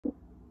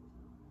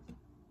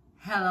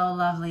Hello,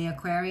 lovely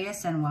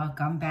Aquarius, and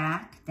welcome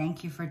back.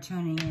 Thank you for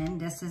tuning in.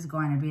 This is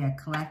going to be a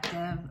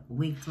collective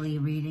weekly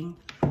reading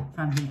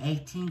from the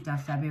 18th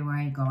of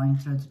February going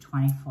through the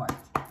 24th.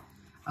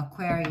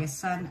 Aquarius,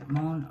 Sun,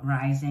 Moon,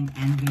 Rising,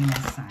 and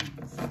Venus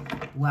signs.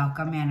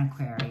 Welcome in,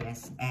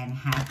 Aquarius, and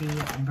happy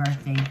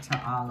birthday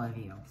to all of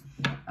you.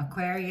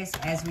 Aquarius,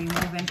 as we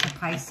move into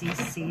Pisces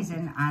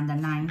season on the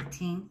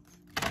 19th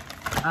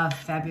of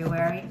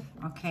February,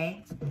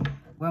 okay?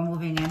 We're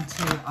moving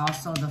into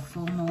also the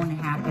full moon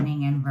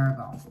happening in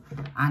Virgo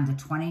on the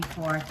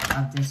 24th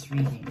of this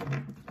reading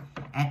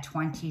at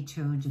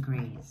 22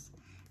 degrees.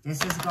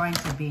 This is going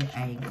to be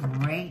a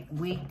great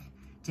week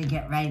to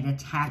get ready to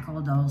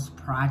tackle those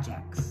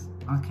projects,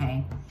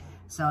 okay?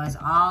 So it's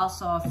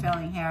also a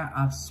feeling here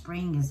of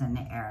spring is in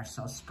the air.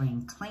 So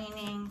spring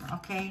cleaning,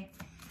 okay?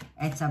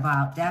 It's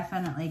about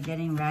definitely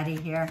getting ready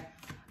here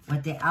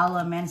with the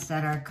elements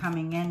that are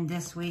coming in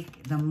this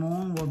week. The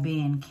moon will be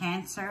in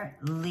Cancer,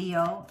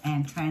 Leo,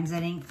 and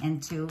transiting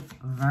into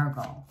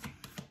Virgo.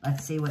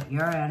 Let's see what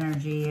your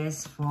energy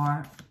is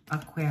for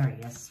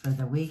Aquarius for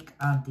the week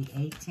of the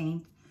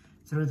 18th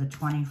through the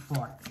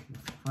 24th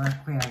for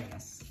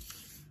Aquarius.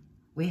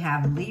 We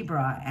have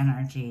Libra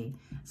energy.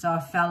 So a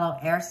fellow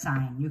air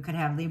sign. You could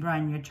have Libra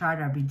in your chart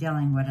or be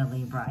dealing with a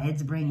Libra.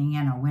 It's bringing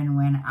in a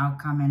win-win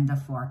outcome in the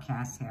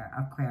forecast here,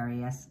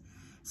 Aquarius.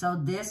 So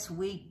this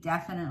week,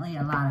 definitely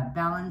a lot of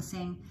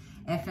balancing.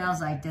 It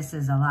feels like this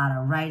is a lot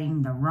of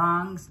righting the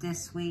wrongs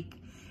this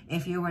week.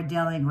 If you were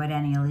dealing with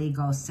any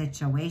legal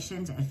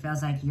situations, it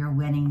feels like you're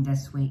winning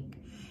this week.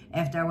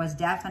 If there was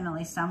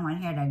definitely someone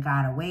here that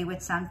got away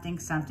with something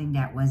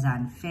that was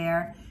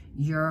unfair,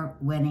 you're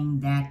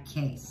winning that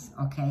case,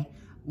 okay?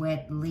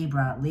 With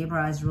Libra.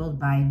 Libra is ruled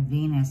by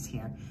Venus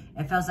here.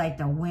 It feels like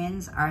the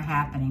wins are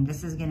happening.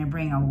 This is going to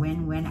bring a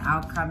win-win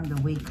outcome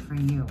the week for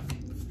you.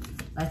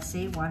 Let's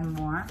see, one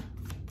more.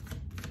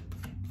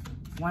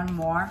 One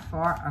more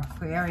for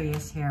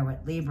Aquarius here with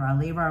Libra.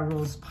 Libra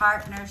rules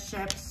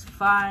partnerships,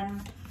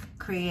 fun,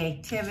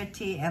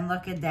 creativity, and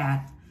look at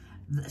that.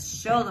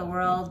 Show the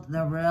world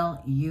the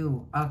real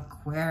you,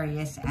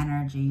 Aquarius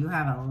energy. You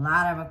have a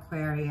lot of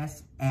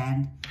Aquarius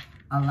and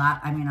a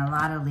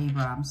lot of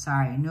Libra, I'm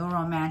sorry. New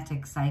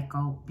romantic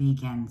cycle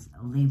begins,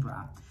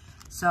 Libra.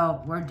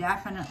 So we're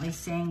definitely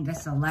seeing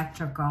this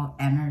electrical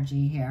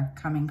energy here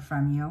coming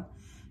from you,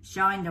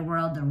 showing the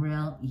world the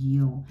real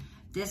you.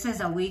 This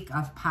is a week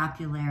of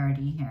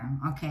popularity here,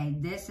 okay?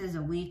 This is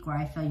a week where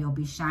I feel you'll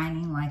be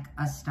shining like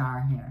a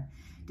star here.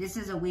 This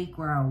is a week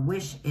where a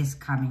wish is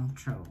coming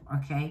true,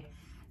 okay?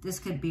 This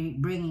could be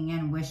bringing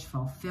in wish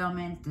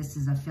fulfillment. This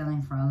is a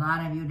feeling for a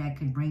lot of you that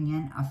could bring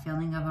in a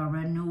feeling of a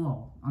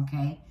renewal,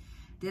 okay?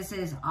 This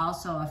is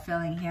also a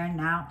feeling here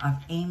now of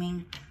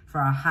aiming for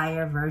a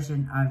higher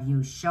version of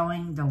you,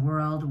 showing the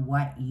world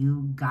what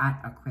you got,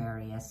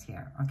 Aquarius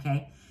here,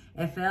 okay?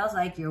 It feels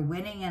like you're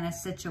winning in a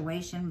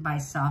situation by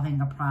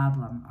solving a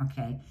problem,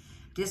 okay?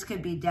 This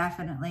could be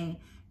definitely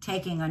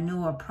taking a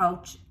new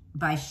approach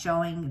by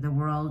showing the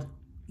world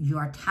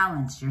your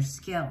talents, your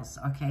skills,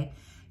 okay?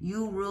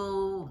 You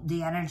rule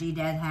the energy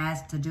that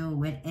has to do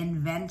with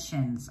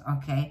inventions,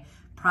 okay?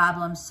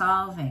 Problem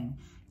solving,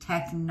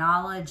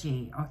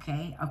 technology,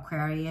 okay?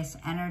 Aquarius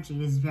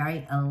energy is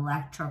very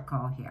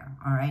electrical here,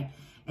 all right?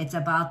 It's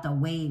about the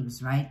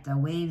waves, right? The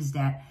waves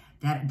that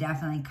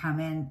definitely come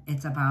in.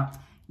 It's about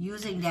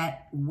using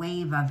that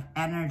wave of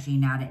energy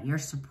now that you're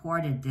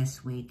supported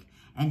this week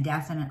and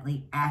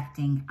definitely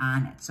acting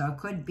on it. So it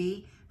could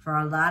be, for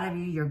a lot of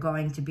you, you're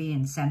going to be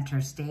in center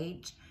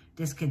stage.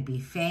 This could be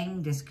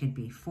fame. This could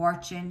be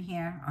fortune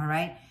here, all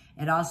right?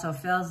 It also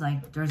feels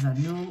like there's a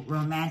new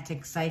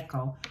romantic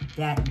cycle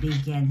that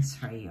begins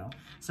for you.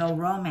 So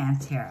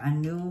romance here, a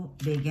new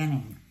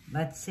beginning.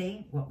 Let's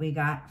see what we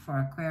got for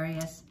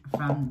Aquarius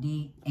from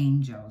the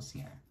angels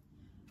here.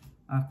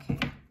 Okay.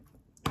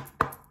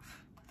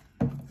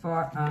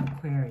 For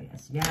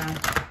Aquarius, yeah,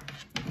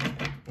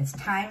 it's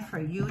time for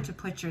you to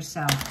put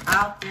yourself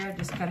out there.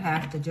 This could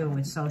have to do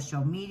with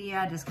social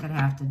media. This could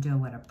have to do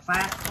with a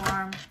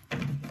platform.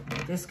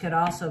 This could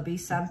also be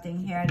something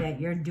here that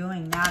you're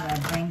doing now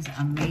that brings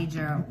a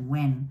major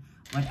win.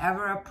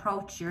 Whatever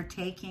approach you're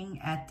taking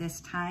at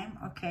this time,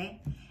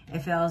 okay, it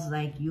feels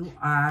like you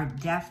are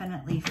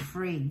definitely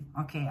free,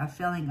 okay, a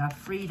feeling of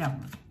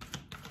freedom.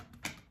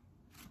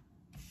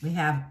 We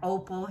have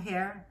Opal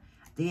here.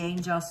 The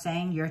angel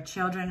saying your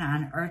children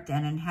on earth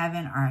and in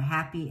heaven are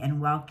happy and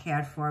well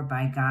cared for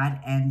by God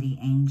and the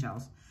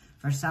angels.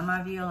 For some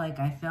of you, like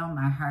I feel,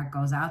 my heart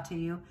goes out to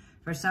you.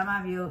 For some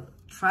of you,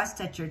 trust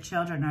that your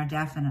children are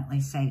definitely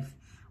safe.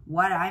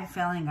 What I'm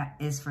feeling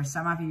is for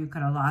some of you, you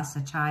could have lost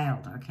a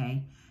child,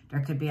 okay?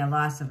 There could be a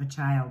loss of a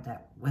child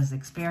that was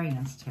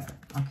experienced here,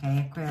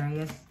 okay,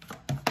 Aquarius?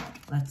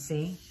 Let's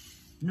see.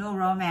 New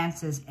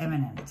romance is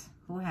imminent.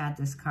 Who had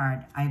this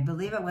card? I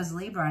believe it was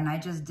Libra, and I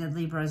just did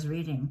Libra's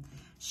reading.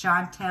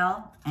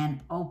 Chantel and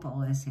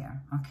Opal is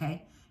here,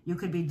 okay? You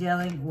could be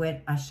dealing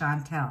with a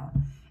Chantel.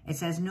 It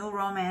says new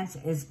romance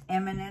is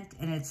imminent,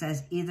 and it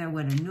says either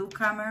with a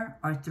newcomer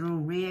or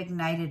through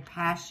reignited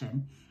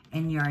passion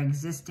in your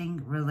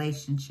existing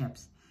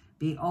relationships.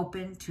 Be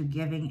open to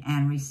giving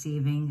and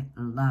receiving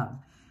love.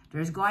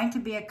 There's going to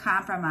be a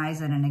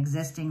compromise in an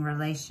existing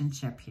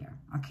relationship here,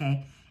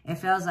 okay? It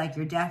feels like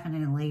you're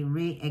definitely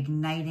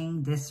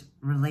reigniting this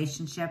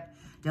relationship.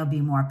 There'll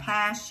be more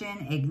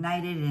passion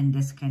ignited in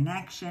this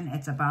connection.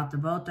 It's about the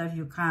both of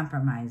you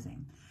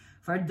compromising.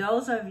 For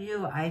those of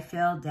you, I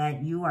feel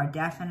that you are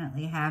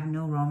definitely have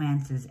new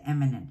romances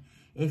imminent.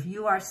 If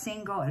you are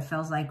single, it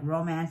feels like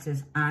romance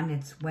is on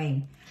its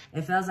way.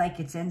 It feels like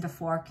it's in the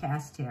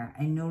forecast here.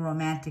 A new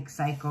romantic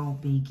cycle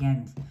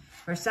begins.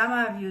 For some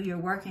of you, you're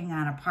working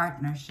on a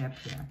partnership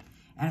here.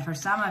 And for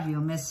some of you,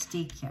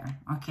 mystique here,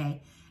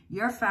 okay?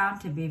 You're found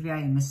to be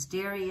very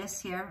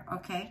mysterious here,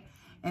 okay?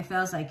 It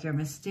feels like you're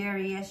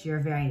mysterious. You're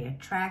very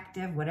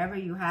attractive. Whatever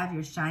you have,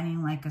 you're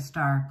shining like a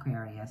star,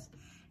 Aquarius.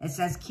 It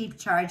says keep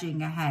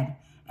charging ahead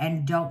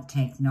and don't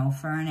take no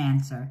for an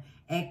answer.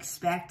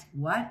 Expect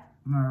what?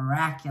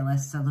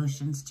 Miraculous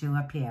solutions to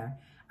appear.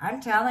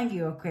 I'm telling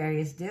you,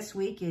 Aquarius, this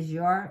week is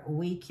your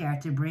week here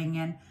to bring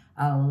in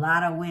a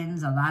lot of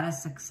wins, a lot of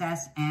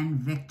success and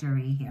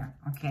victory here,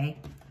 okay?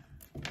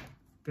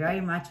 Very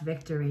much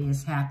victory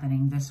is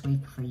happening this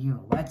week for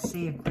you. Let's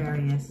see,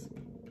 Aquarius,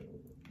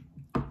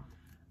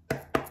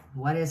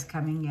 what is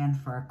coming in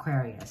for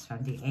Aquarius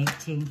from the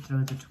 18th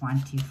through the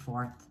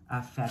 24th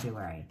of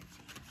February.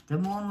 The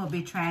moon will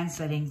be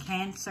transiting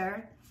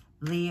Cancer,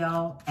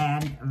 Leo,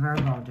 and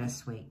Virgo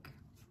this week.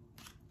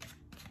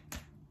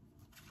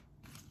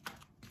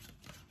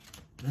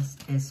 This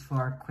is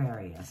for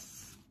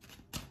Aquarius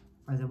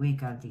for the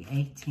week of the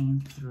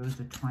 18th through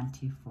the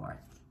 24th.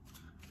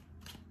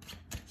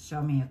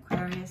 Show me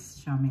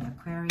Aquarius, show me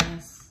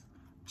Aquarius.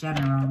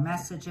 General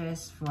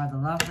messages for the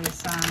lovely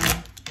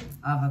sign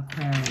of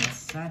Aquarius.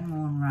 Sun,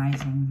 Moon,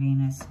 Rising,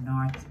 Venus,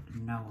 North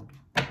Node.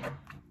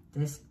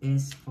 This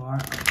is for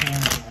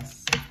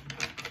Aquarius.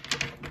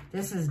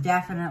 This is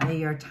definitely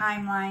your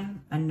timeline,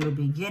 a new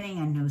beginning,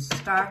 a new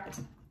start.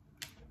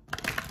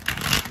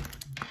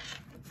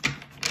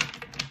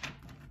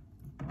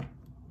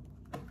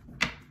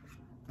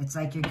 It's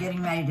like you're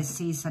getting ready to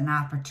seize an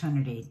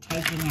opportunity,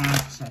 taking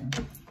action,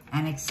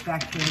 and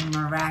expecting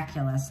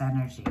miraculous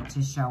energy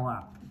to show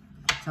up.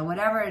 So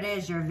whatever it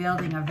is, you're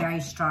building a very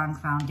strong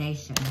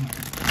foundation here,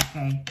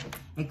 okay?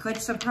 It could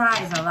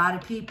surprise a lot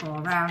of people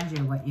around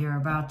you what you're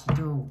about to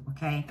do,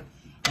 okay?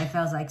 It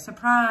feels like,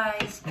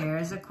 surprise,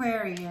 here's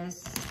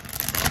Aquarius.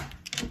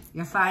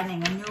 You're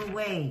finding a new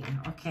way,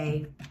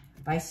 okay,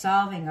 by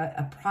solving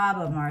a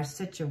problem or a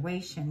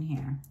situation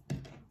here.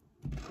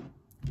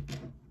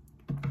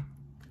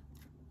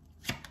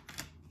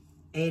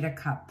 Eight of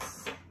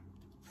Cups,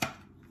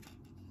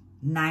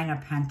 Nine of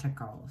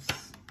Pentacles,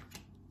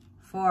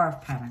 Four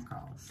of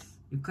Pentacles.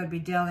 You could be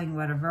dealing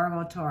with a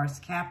Virgo, Taurus,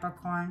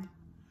 Capricorn,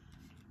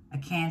 a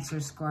Cancer,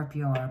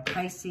 Scorpio, or a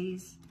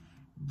Pisces.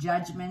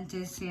 Judgment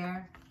is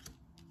here.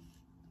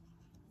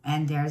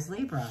 And there's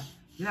Libra.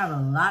 You have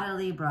a lot of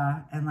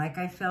Libra. And like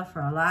I feel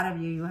for a lot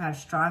of you, you have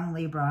strong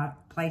Libra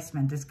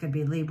placement. This could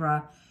be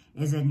Libra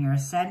is in your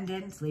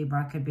ascendant.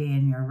 Libra could be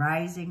in your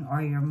rising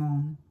or your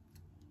moon.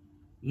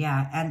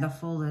 Yeah, and the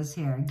Fool is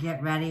here.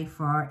 Get ready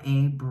for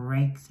a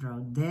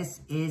breakthrough.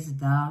 This is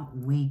the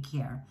week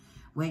here.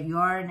 With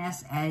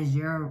Uranus as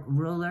your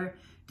ruler,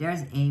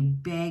 there's a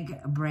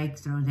big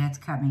breakthrough that's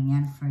coming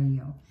in for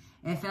you.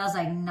 It feels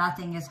like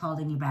nothing is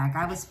holding you back.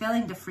 I was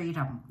feeling the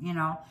freedom, you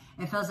know.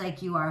 It feels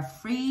like you are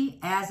free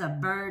as a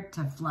bird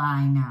to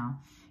fly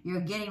now.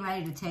 You're getting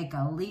ready to take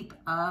a leap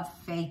of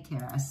faith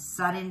here. A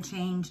sudden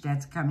change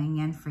that's coming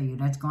in for you.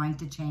 That's going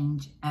to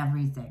change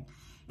everything.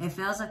 It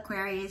feels,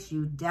 Aquarius,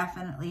 you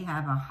definitely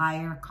have a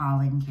higher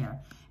calling here.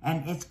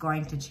 And it's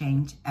going to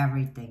change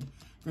everything.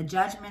 The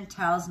Judgment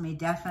tells me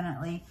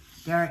definitely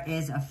there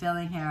is a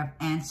feeling here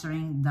of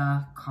answering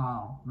the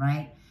call,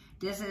 right?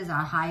 This is a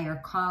higher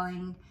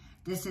calling.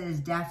 This is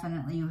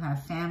definitely, you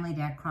have family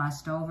that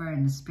crossed over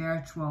in the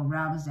spiritual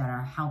realms that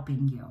are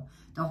helping you.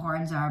 The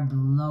horns are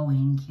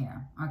blowing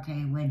here,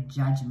 okay, with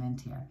Judgment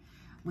here.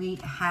 We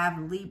have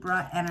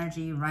Libra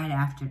energy right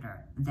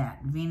after that.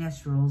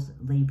 Venus rules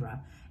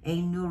Libra.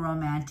 A new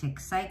romantic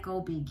cycle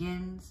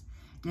begins.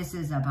 This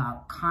is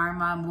about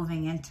karma,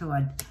 moving into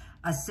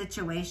a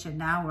situation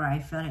now where I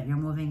feel that you're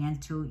moving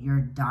into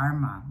your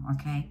dharma,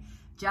 okay?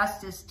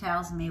 Justice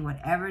tells me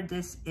whatever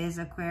this is,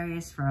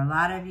 Aquarius, for a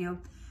lot of you,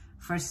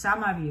 for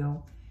some of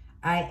you,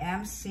 I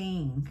am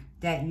seeing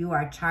that you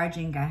are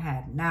charging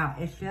ahead. Now,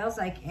 it feels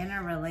like in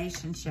a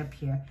relationship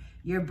here,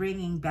 you're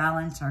bringing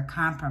balance or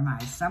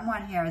compromise.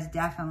 Someone here is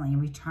definitely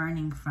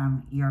returning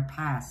from your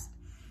past.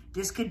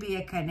 This could be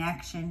a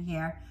connection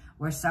here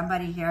where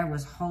somebody here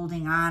was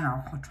holding on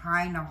or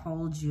trying to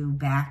hold you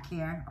back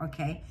here,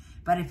 okay?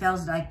 But it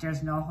feels like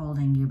there's no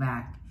holding you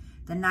back.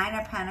 The Nine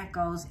of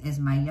Pentacles is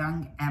my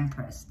young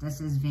Empress.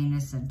 This is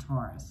Venus and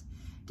Taurus.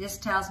 This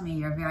tells me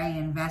you're very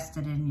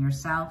invested in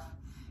yourself.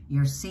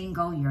 You're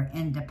single, you're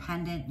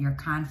independent, you're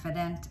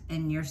confident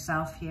in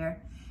yourself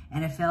here.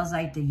 And it feels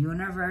like the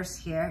universe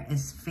here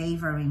is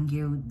favoring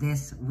you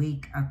this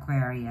week,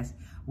 Aquarius.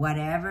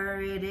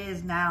 Whatever it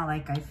is now,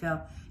 like I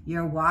feel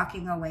you're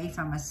walking away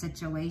from a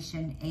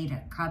situation, 8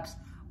 of Cups,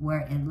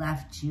 where it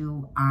left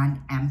you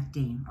on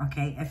empty,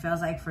 okay? It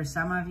feels like for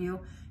some of you,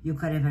 you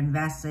could have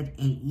invested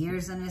 8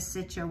 years in this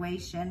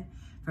situation.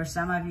 For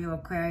some of you,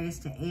 Aquarius,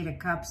 the 8 of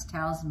Cups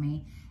tells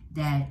me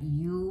that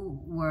you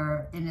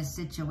were in a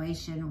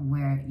situation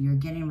where you're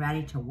getting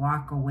ready to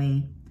walk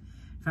away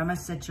from a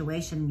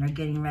situation. You're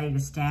getting ready to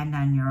stand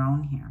on your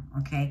own here,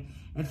 okay?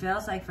 It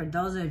feels like for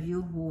those of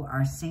you who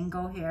are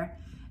single here,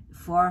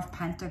 4 of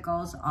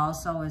Pentacles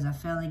also is a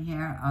feeling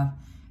here of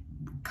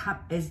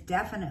is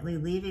definitely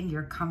leaving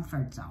your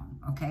comfort zone,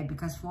 okay?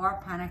 Because 4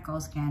 of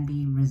Pentacles can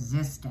be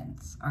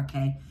resistance,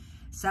 okay?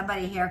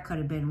 Somebody here could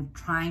have been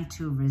trying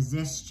to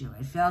resist you.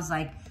 It feels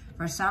like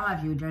for some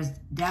of you, there's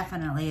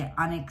definitely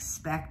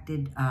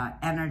unexpected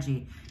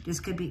energy.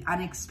 This could be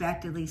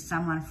unexpectedly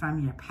someone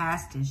from your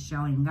past is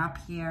showing up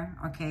here,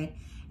 okay?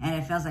 And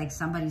it feels like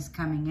somebody's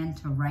coming in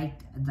to right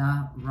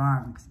the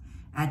wrongs.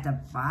 At the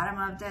bottom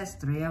of this,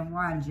 3 of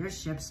Wands, your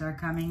ships are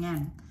coming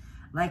in.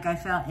 Like I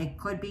felt, it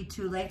could be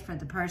too late for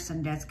the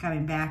person that's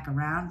coming back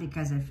around,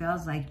 because it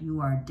feels like you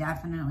are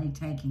definitely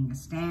taking a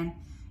stand.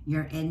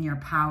 You're in your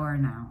power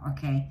now,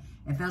 okay?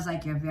 It feels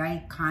like you're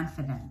very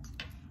confident.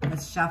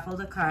 Let's shuffle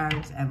the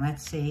cards and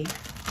let's see.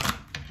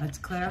 Let's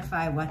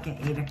clarify what the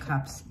 8 of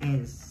Cups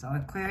is. So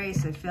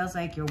Aquarius, it feels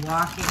like you're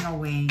walking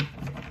away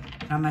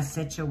from a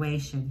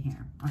situation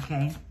here,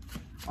 okay?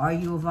 Or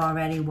you've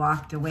already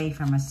walked away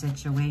from a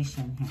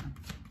situation here.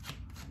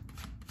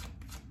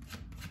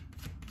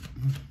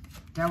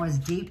 There was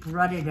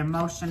deep-rooted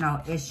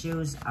emotional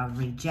issues of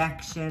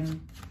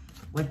rejection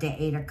with the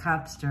 8 of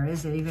Cups. There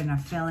is even a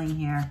feeling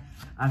here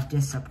of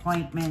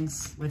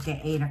disappointments with the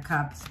 8 of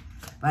Cups.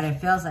 But it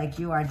feels like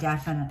you are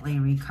definitely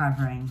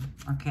recovering,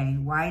 okay?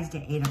 Why is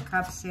the 8 of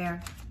Cups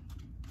here?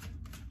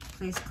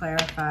 Please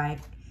clarify.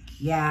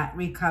 Yeah,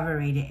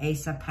 recovery, the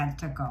Ace of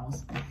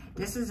Pentacles.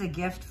 This is a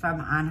gift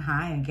from on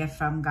high, a gift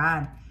from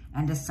God,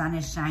 and the sun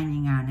is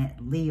shining on it.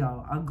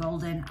 Leo, a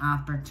golden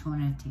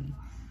opportunity.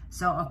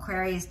 So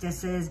Aquarius,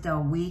 this is the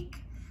week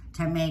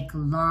to make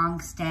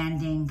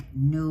long-standing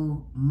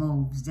new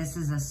moves. This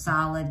is a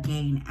solid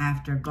gain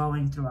after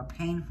going through a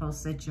painful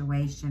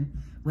situation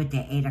with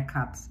the 8 of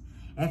Cups.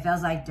 It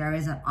feels like there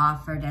is an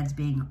offer that's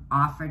being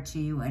offered to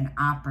you, an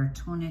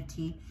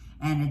opportunity,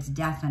 and it's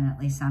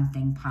definitely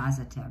something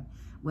positive.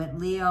 With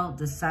Leo,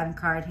 the Sun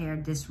card here,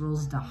 this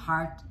rules the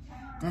heart.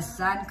 The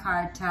Sun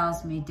card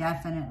tells me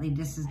definitely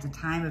this is the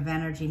time of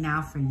energy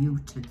now for you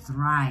to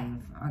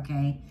thrive,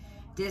 okay?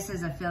 This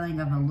is a feeling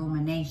of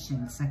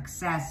illumination,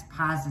 success,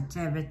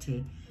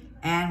 positivity.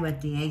 And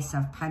with the Ace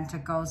of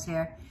Pentacles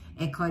here,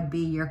 it could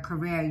be your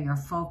career, your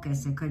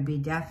focus. It could be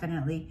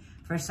definitely,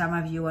 for some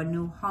of you, a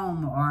new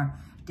home, or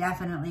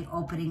definitely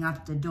opening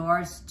up the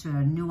doors to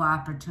a new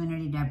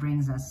opportunity that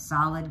brings a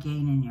solid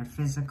gain in your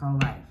physical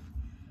life.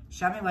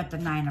 Show me what the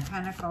 9 of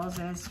Pentacles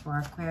is for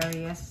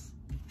Aquarius.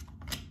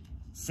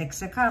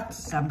 6 of Cups,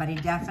 somebody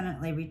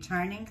definitely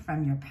returning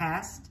from your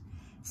past.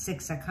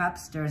 6 of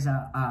Cups, there's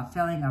a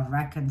feeling of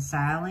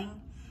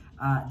reconciling.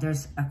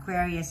 There's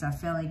Aquarius, a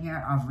feeling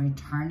here of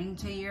returning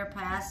to your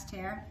past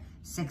here.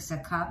 6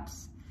 of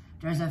Cups.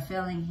 There's a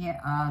feeling here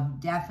of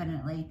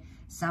definitely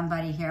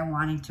somebody here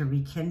wanting to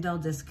rekindle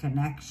this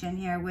connection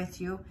here with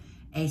you.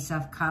 Ace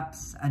of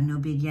Cups, a new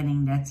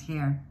beginning that's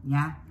here,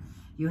 yeah?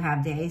 You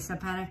have the Ace of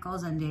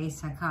Pentacles and the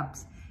Ace of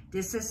Cups.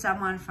 This is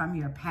someone from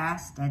your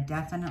past that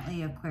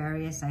definitely,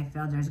 Aquarius, I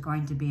feel there's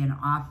going to be an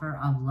offer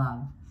of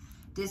love.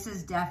 This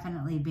is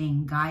definitely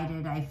being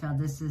guided. I feel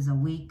this is a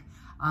week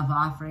of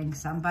offering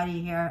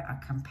somebody here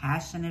a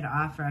compassionate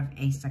offer of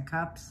Ace of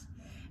Cups.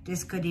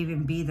 This could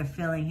even be the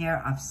feeling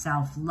here of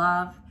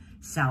self-love,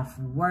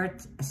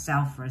 self-worth,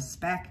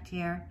 self-respect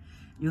here.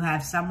 You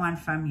have someone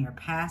from your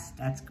past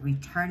that's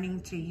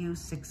returning to you,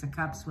 6 of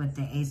Cups with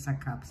the Ace of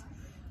Cups.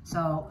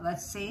 So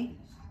let's see.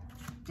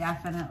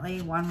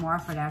 Definitely one more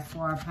for that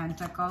 4 of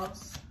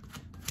Pentacles.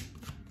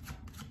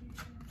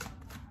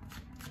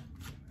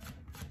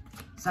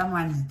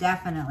 Someone's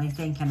definitely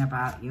thinking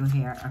about you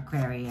here,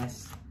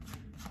 Aquarius,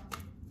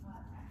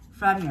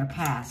 from your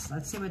past.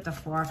 Let's see what the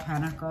 4 of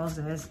Pentacles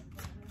is.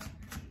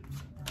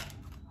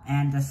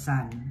 And the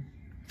Sun.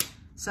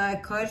 So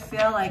it could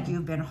feel like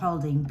you've been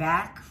holding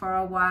back for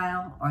a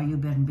while, or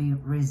you've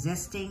been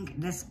resisting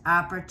this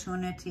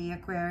opportunity,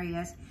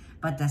 Aquarius.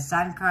 But the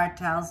Sun card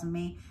tells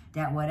me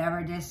that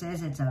whatever this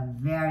is, it's a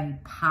very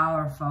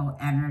powerful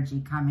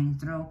energy coming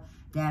through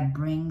that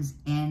brings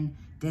in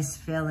this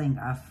feeling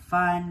of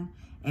fun.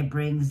 It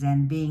brings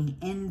in being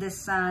in the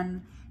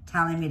sun,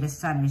 telling me the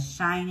sun is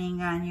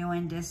shining on you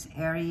in this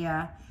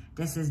area.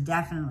 This is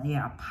definitely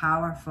a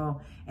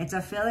powerful, it's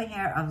a feeling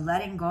here of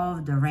letting go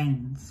of the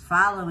reins,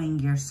 following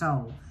your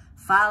soul,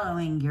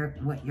 following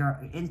what your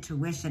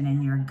intuition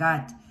and your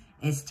gut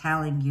is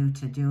telling you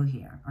to do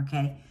here,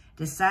 okay?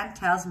 The sun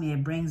tells me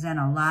it brings in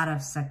a lot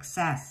of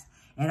success.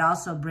 It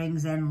also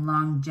brings in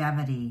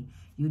longevity.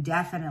 You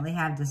definitely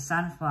have the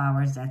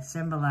sunflowers that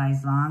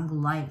symbolize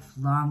long life,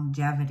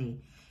 longevity.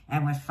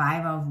 And with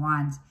 5 of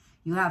Wands,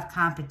 You have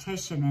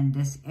competition in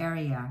this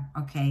area,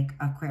 okay,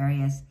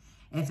 Aquarius.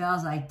 It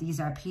feels like these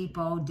are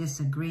people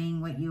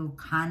disagreeing with you,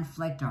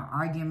 conflict or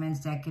arguments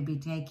that could be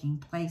taking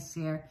place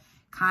here,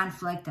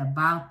 conflict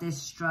about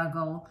this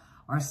struggle,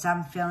 or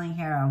some feeling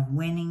here of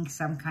winning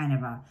some kind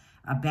of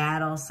a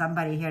battle,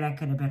 somebody here that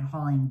could have been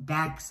holding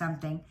back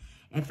something.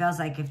 It feels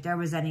like if there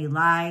was any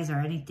lies or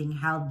anything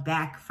held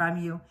back from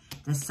you,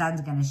 the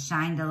sun's going to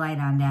shine the light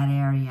on that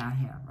area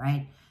here,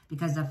 right?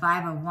 Because the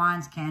Five of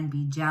Wands can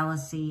be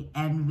jealousy,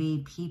 envy,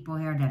 people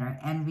here that are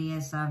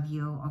envious of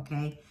you,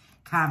 okay?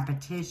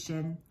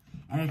 Competition.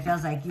 And it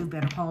feels like you've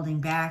been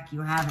holding back.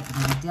 You haven't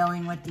been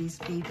dealing with these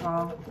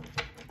people.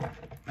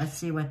 Let's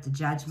see what the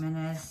Judgment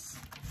is.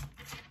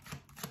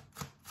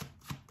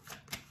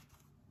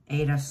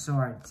 Eight of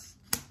Swords.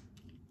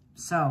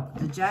 So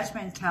the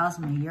Judgment tells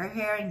me you're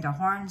hearing the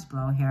horns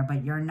blow here,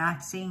 but you're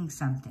not seeing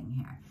something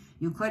here.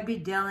 You could be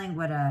dealing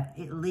with a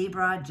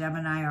Libra,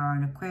 Gemini, or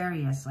an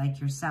Aquarius like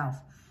yourself.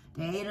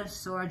 The Eight of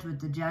Swords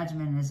with the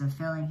Judgment is a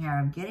feeling here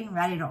of getting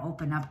ready to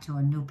open up to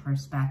a new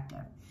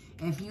perspective.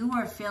 If you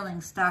were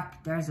feeling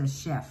stuck, there's a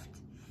shift.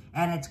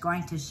 And it's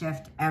going to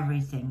shift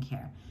everything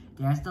here.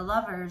 There's the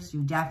Lovers.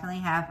 You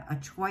definitely have a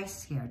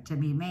choice here to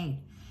be made.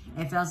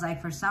 It feels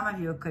like for some of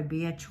you, it could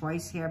be a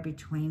choice here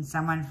between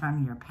someone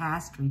from your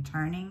past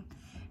returning.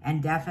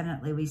 And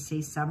definitely we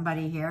see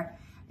somebody here.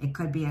 It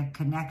could be a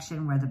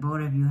connection where the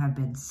both of you have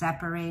been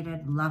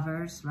separated,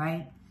 lovers,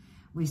 right?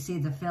 We see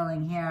the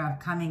feeling here of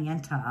coming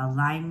into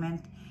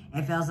alignment.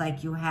 It feels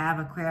like you have,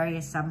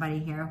 Aquarius, somebody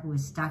here who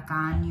is stuck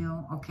on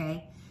you,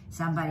 okay?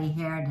 Somebody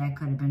here that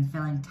could have been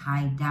feeling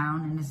tied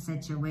down in a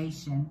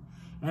situation.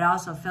 It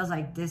also feels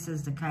like this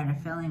is the kind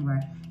of feeling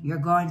where you're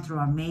going through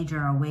a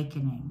major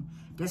awakening.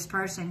 This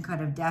person could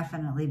have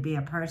definitely be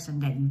a person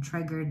that you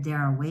triggered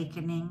their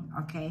awakening,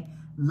 okay?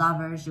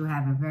 Lovers, you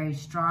have a very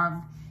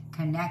strong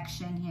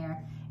connection here.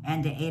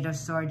 And the Eight of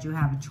Swords, you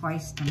have a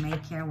choice to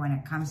make here when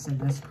it comes to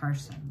this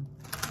person.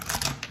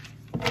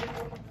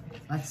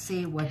 Let's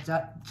see what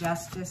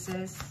Justice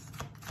is.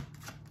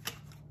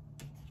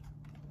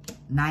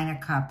 Nine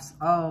of Cups.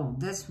 Oh,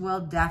 this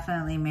will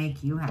definitely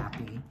make you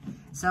happy.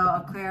 So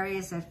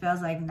Aquarius, it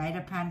feels like Knight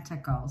of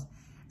Pentacles.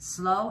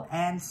 Slow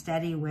and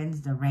steady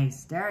wins the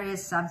race. There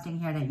is something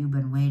here that you've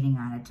been waiting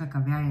on. It took a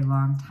very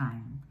long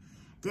time.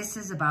 This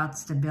is about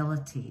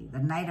stability. The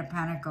Knight of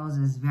Pentacles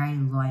is very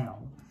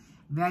loyal,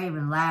 very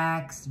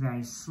relaxed,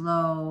 very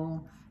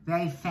slow,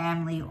 very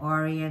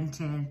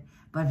family-oriented,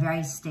 but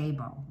very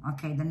stable.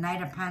 Okay, the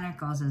Knight of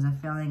Pentacles is a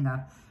feeling of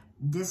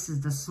this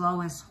is the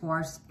slowest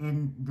horse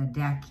in the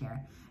deck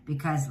here.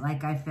 Because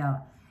like I felt,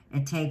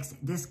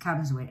 this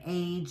comes with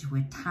age,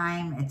 with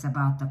time. It's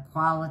about the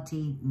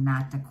quality,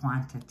 not the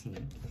quantity.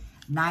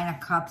 Nine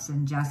of Cups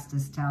and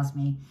Justice tells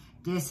me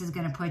this is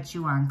going to put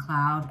you on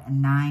cloud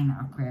 9,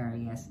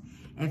 Aquarius.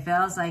 It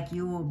feels like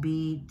you will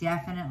be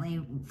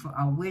definitely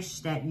a wish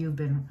that you've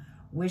been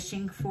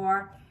wishing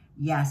for.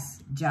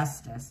 Yes,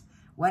 Justice.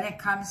 When it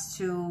comes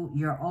to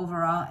your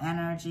overall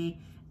energy,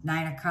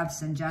 Nine of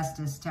Cups and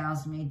Justice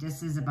tells me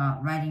this is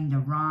about righting the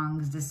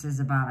wrongs. This is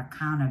about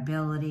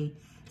accountability.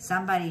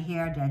 Somebody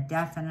here that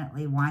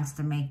definitely wants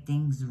to make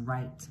things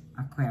right,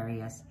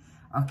 Aquarius.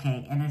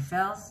 Okay, and it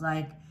feels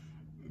like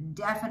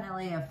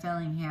definitely a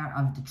feeling here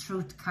of the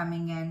truth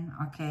coming in,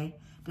 okay?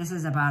 This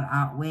is about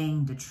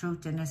outweighing the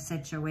truth in a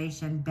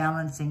situation,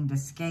 balancing the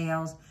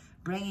scales,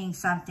 bringing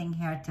something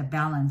here to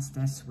balance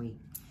this week.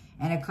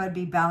 And it could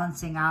be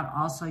balancing out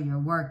also your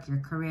work, your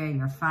career,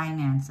 your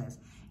finances.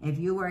 If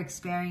you were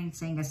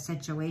experiencing a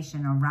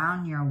situation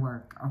around your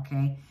work,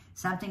 okay,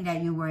 something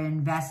that you were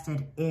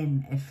invested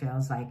in, it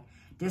feels like.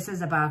 This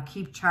is about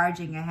keep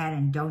charging ahead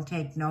and don't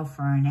take no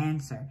for an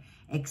answer.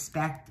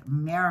 Expect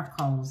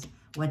miracles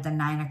with the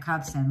Nine of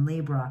Cups and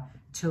Libra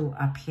to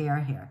appear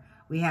here.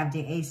 We have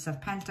the Ace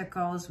of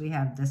Pentacles, we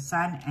have the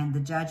Sun and the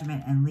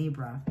Judgment and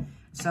Libra.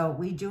 So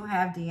we do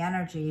have the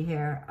energy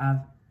here of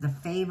the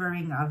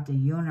favoring of the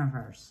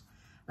universe.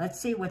 Let's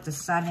see what the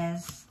Sun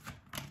is.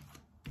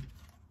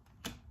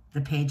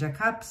 The Page of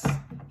Cups.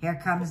 Here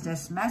comes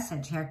this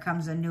message. Here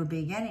comes a new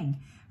beginning.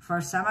 For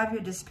some of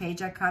you, this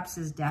Page of Cups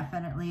is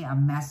definitely a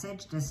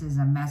message. This is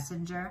a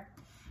messenger.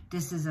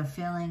 This is a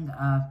feeling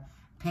of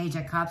Page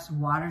of Cups,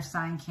 water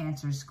sign,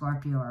 Cancer,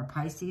 Scorpio, or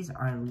Pisces,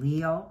 or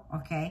Leo,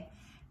 okay?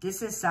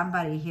 This is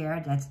somebody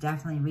here that's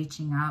definitely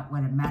reaching out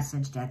with a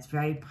message that's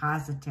very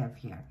positive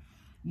here.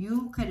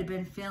 You could have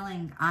been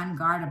feeling on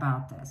guard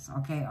about this,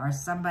 okay? Or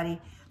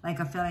somebody, like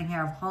a feeling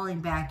here of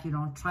holding back. You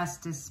don't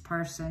trust this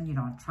person. You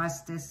don't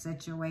trust this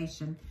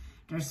situation.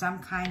 There's some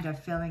kind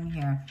of feeling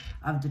here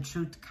of the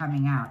truth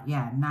coming out.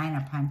 Yeah,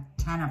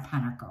 10 of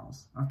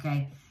Pentacles,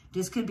 okay?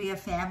 This could be a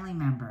family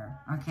member,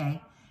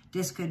 okay?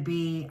 This could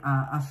be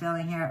a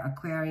feeling here,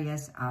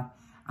 Aquarius,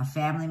 a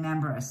family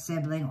member, a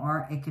sibling,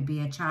 or it could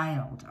be a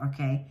child,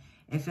 okay?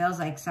 It feels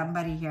like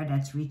somebody here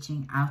that's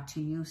reaching out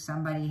to you,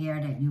 somebody here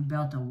that you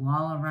built a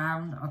wall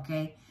around,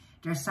 okay?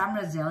 There's some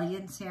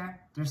resilience here.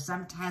 There's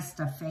some test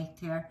of faith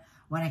here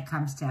when it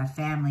comes to a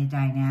family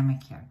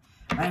dynamic here.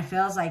 But it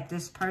feels like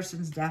this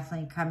person's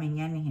definitely coming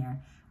in here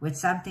with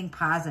something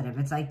positive.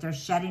 It's like they're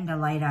shedding the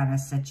light on a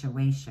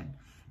situation.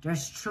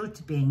 There's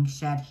truth being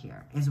shed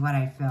here, is what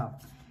I feel.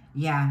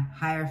 Yeah,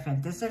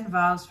 Hierophant. This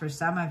involves, for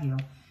some of you,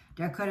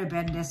 there could have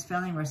been this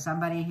feeling where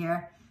somebody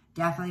here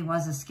definitely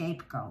was a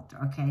scapegoat,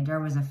 okay? There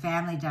was a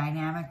family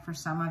dynamic for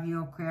some of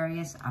you,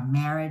 Aquarius, a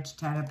marriage,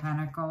 10 of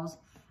Pentacles,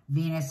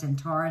 Venus and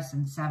Taurus,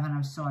 and 7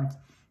 of Swords.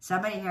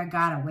 Somebody here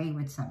got away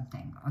with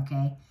something,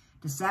 okay?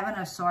 The 7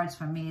 of Swords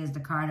for me is the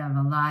card of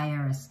a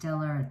liar, a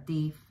stealer, a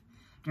thief.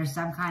 There's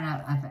some kind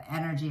of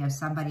energy of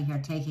somebody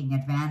here taking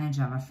advantage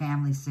of a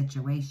family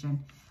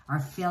situation or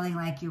feeling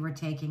like you were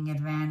taking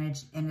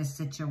advantage in a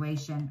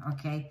situation,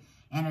 okay?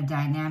 And a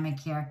dynamic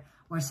here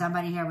where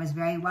somebody here was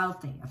very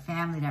wealthy, a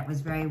family that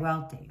was very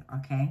wealthy,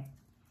 okay?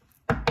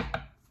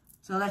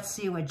 So let's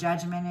see what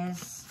Judgment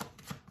is.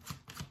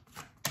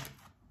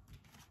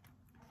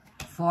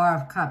 4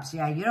 of Cups.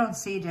 Yeah, you don't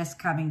see this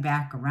coming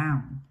back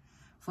around.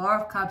 4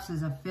 of Cups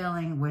is a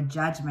feeling with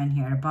Judgment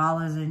here. The ball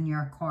is in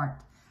your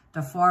court.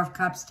 The 4 of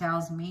Cups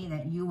tells me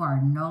that you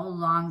are no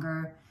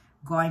longer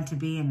going to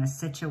be in a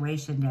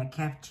situation that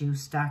kept you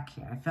stuck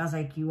here. It feels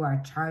like you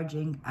are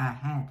charging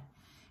ahead.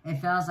 It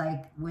feels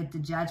like with the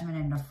Judgment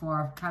and the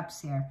 4 of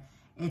Cups here,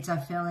 it's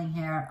a feeling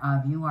here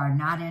of you are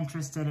not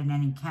interested in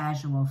any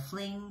casual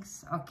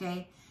flings,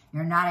 okay?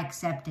 You're not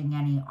accepting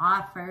any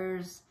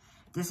offers.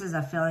 This is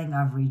a feeling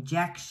of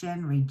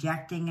rejection,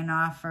 rejecting an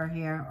offer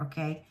here,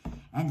 okay?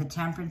 And the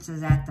Temperance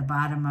is at the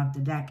bottom of the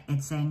deck.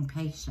 It's saying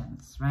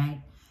patience,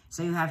 right?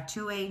 So you have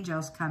 2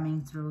 angels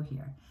coming through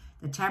here.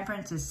 The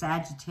Temperance is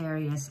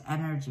Sagittarius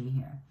energy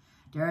here.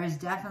 There is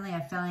definitely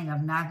a feeling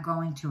of not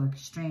going to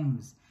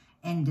extremes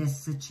in this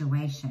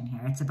situation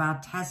here. It's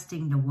about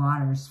testing the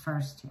waters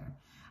first here.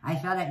 I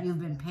feel that you've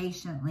been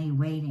patiently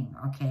waiting,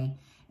 okay?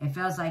 It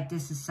feels like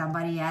this is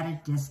somebody at a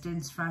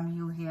distance from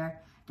you here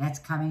that's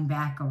coming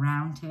back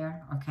around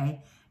here,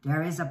 okay?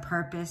 There is a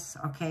purpose,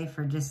 okay,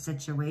 for this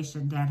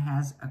situation that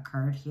has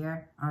occurred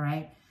here, all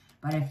right?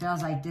 But it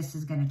feels like this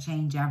is going to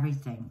change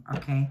everything,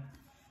 okay?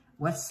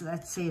 Let's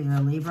see, the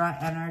Libra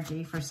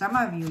energy. For some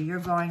of you, you're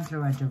going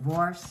through a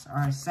divorce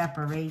or a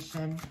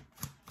separation,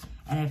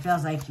 and it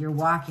feels like you're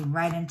walking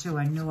right into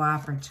a new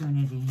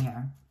opportunity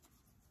here.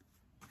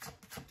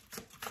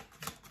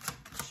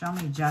 Show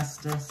me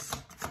Justice.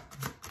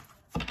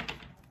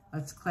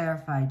 Let's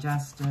clarify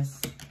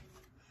Justice.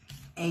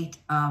 8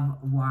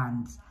 of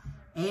Wands.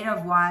 8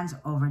 of Wands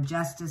over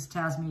Justice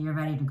tells me you're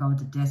ready to go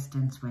the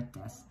distance with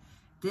this.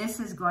 This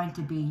is going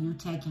to be you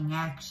taking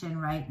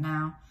action right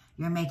now.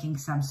 You're making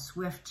some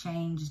swift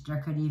change.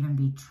 There could even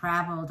be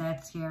travel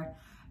that's here.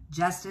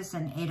 Justice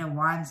and 8 of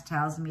Wands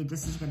tells me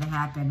this is going to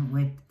happen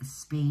with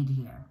speed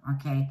here,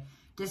 okay?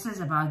 This is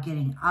about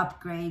getting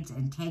upgrades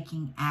and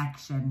taking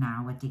action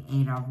now with the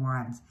 8 of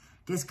Wands.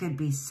 This could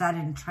be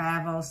sudden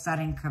travel,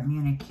 sudden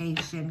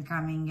communication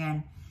coming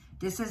in.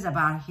 This is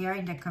about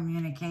hearing the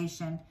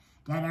communication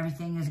that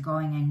everything is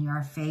going in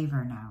your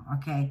favor now,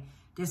 okay?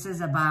 This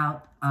is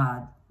about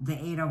the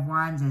 8 of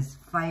Wands is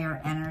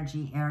fire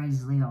energy,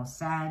 Aries, Leo,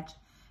 Sag.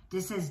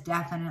 This is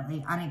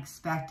definitely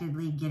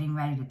unexpectedly getting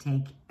ready to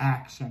take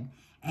action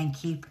and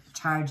keep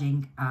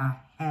charging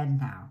ahead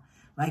now.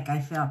 Like I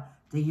feel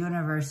the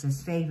universe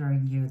is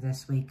favoring you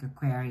this week,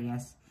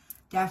 Aquarius.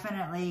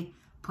 Definitely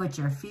put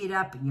your feet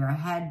up, your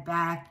head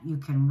back. You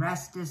can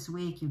rest this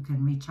week. You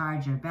can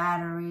recharge your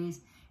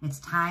batteries. It's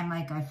time,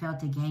 like I feel,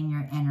 to gain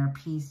your inner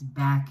peace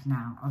back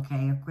now.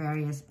 Okay,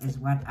 Aquarius is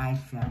what I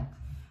feel.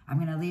 I'm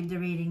going to leave the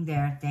reading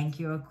there. Thank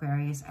you,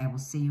 Aquarius. I will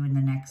see you in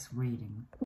the next reading.